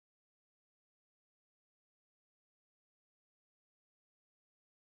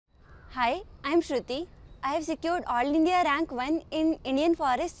Hi, I am Shruti. I have secured All India Rank 1 in Indian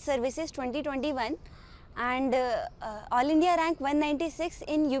Forest Services 2021 and All India Rank 196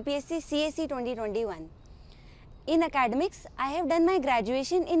 in UPSC CSE 2021. In academics, I have done my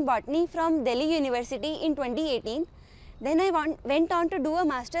graduation in botany from Delhi University in 2018. Then I went on to do a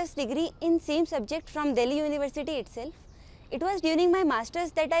master's degree in same subject from Delhi University itself. It was during my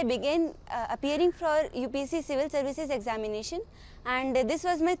master's that I began appearing for UPSC Civil Services examination, and this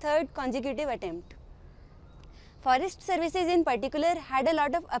was my third consecutive attempt. Forest services in particular had a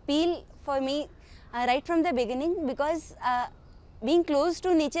lot of appeal for me right from the beginning, because being close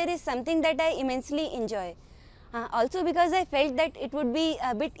to nature is something that I immensely enjoy. Also because I felt that it would be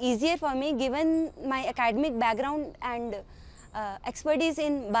a bit easier for me given my academic background and expertise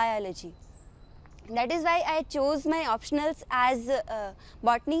in biology. That is why I chose my optionals as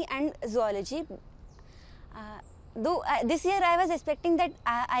botany and zoology. Though this year I was expecting that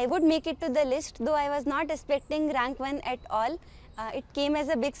I would make it to the list, though I was not expecting rank 1 at all. It came as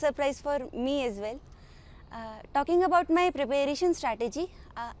a big surprise for me as well. Talking about my preparation strategy,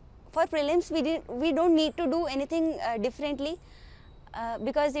 for prelims we don't need to do anything differently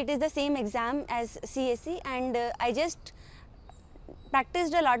because it is the same exam as CSE, and I just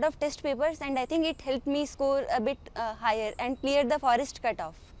practiced a lot of test papers, and I think it helped me score a bit higher and clear the forest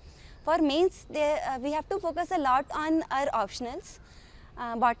cutoff. For mains, we have to focus a lot on our optionals.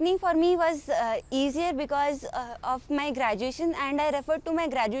 Botany for me was easier because of my graduation, and I referred to my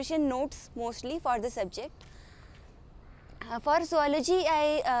graduation notes mostly for the subject. For zoology,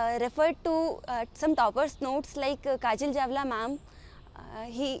 I referred to some toppers' notes like Kajal Javla ma'am.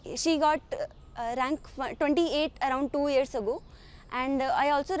 She got rank 28 around 2 years ago, and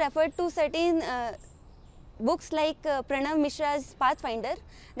I also referred to certain books like Pranav Mishra's Pathfinder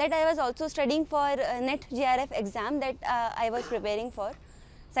that I was also studying for NET JRF exam that I was preparing for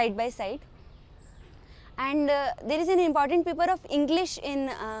side by side. And there is an important paper of English in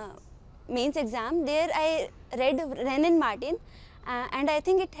mains exam. There I read Wren and Martin, and I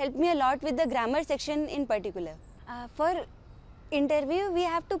think it helped me a lot with the grammar section in particular. For interview, we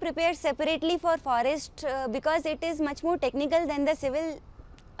have to prepare separately for forest because it is much more technical than the civil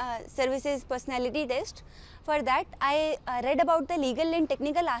services personality test. For that, I read about the legal and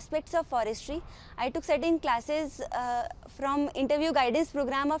technical aspects of forestry. I took certain classes from interview guidance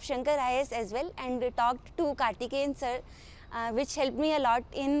program of SHANKAR IAS as well, and talked to Kartikeyan sir, which helped me a lot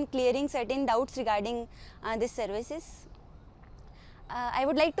in clearing certain doubts regarding these services. I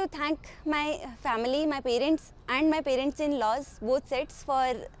would like to thank my family, my parents and my parents-in-laws, both sets,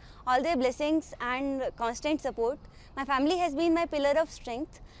 for all their blessings and constant support. My family has been my pillar of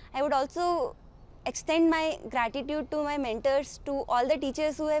strength. I would also extend my gratitude to my mentors, to all the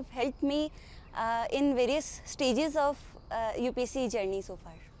teachers who have helped me in various stages of UPSC journey so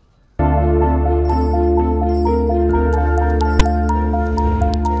far.